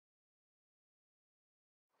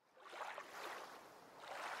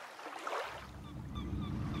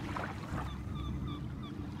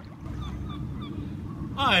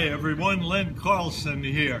Hi everyone, Len Carlson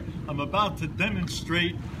here. I'm about to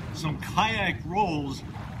demonstrate some kayak rolls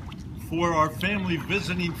for our family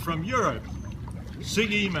visiting from Europe.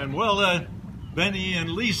 Siggy, Manuela, Benny,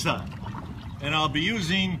 and Lisa. And I'll be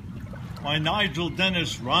using my Nigel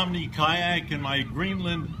Dennis Romney kayak and my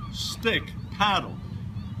Greenland stick paddle.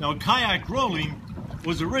 Now, kayak rolling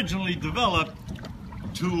was originally developed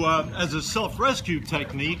as a self-rescue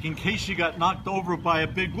technique in case you got knocked over by a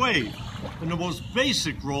big wave. And the most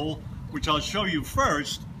basic roll, which I'll show you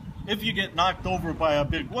first, if you get knocked over by a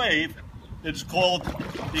big wave, it's called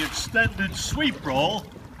the extended sweep roll,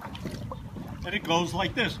 and it goes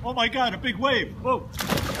like this. Oh my God, a big wave, whoa.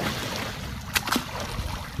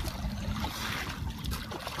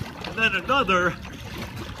 And then another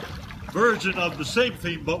version of the same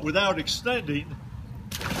thing, but without extending.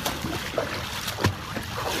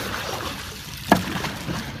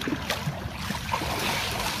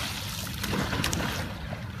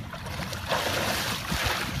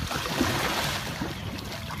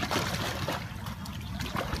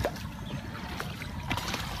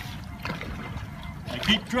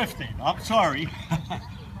 Keep drifting, I'm sorry.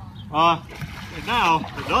 And now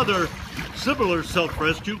another similar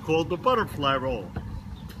self-rescue called the butterfly roll.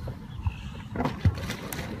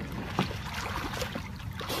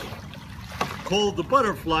 Called the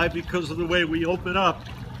butterfly because of the way we open up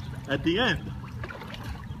at the end.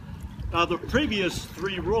 Now the previous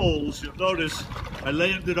three rolls, you'll notice I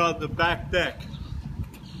landed on the back deck.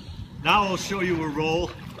 Now I'll show you a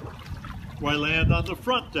roll where I land on the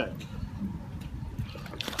front deck.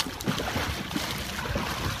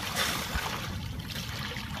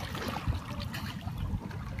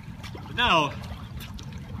 Now,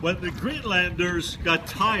 when the Greenlanders got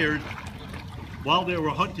tired while they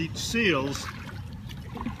were hunting seals,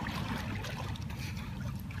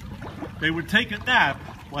 they would take a nap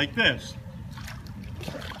like this.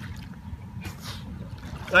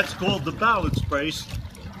 That's called the balance brace.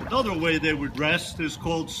 Another way they would rest is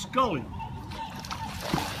called sculling.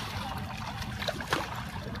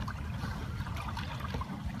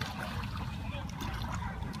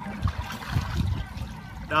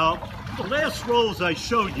 Now, the last rolls I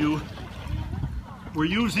showed you were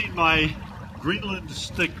using my Greenland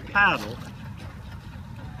stick paddle.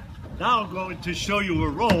 Now I'm going to show you a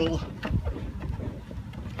roll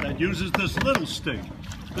that uses this little stick.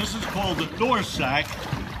 This is called a Norsak,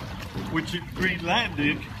 which in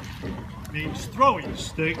Greenlandic means throwing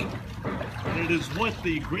stick, and it is what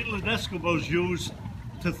the Greenland Eskimos use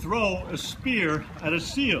to throw a spear at a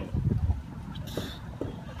seal.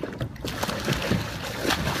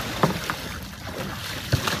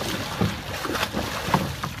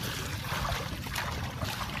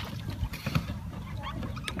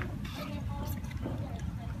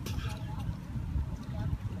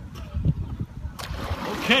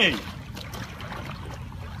 Okay,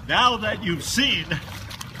 now that you've seen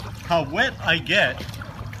how wet I get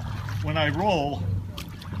when I roll,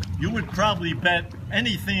 you would probably bet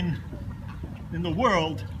anything in the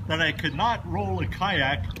world that I could not roll a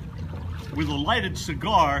kayak with a lighted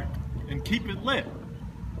cigar and keep it lit.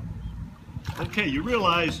 Okay, you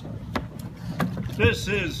realize this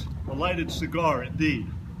is a lighted cigar indeed.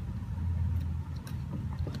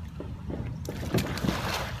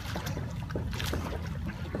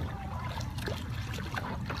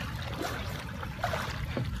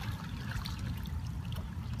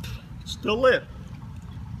 Still lit.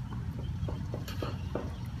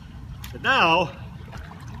 And now,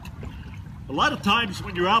 a lot of times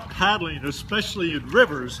when you're out paddling, especially in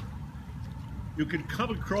rivers, you can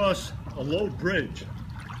come across a low bridge.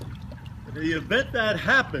 In the event that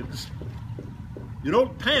happens, you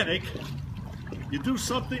don't panic, you do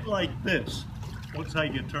something like this. Once I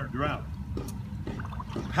get turned around.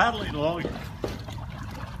 Paddling along.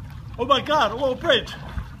 Oh my God, a low bridge.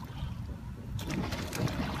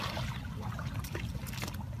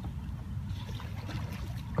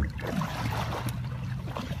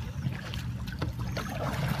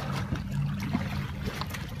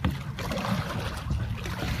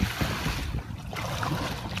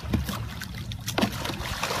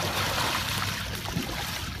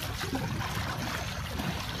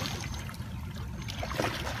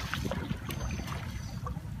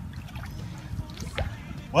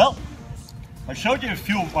 Well, I showed you a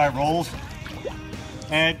few of my rolls,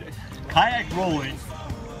 and kayak rolling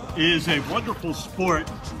is a wonderful sport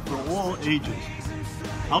for all ages.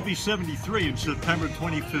 I'll be 73 in September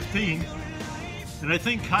 2015, and I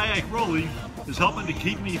think kayak rolling is helping to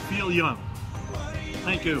keep me feel young.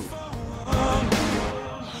 Thank you.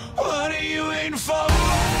 What are you waiting for?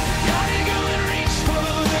 Gotta go and reach for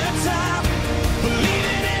the top.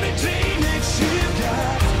 Believing in a dream that you've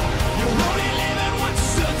got.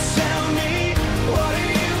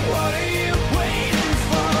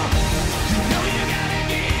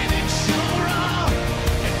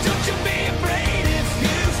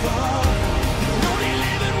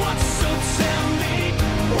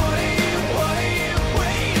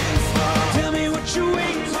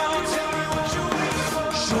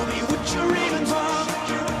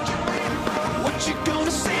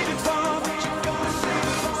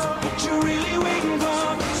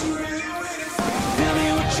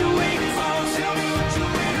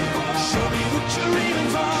 you're aiming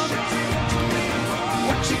for,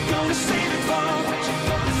 what you gonna save it for,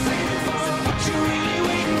 what you really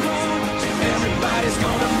waiting for. Everybody's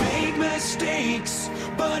gonna make mistakes,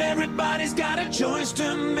 but everybody's got a choice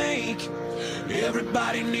to make.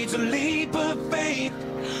 Everybody needs a leap of faith.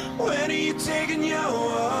 When are you taking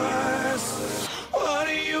yours? What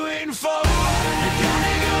are you waiting for?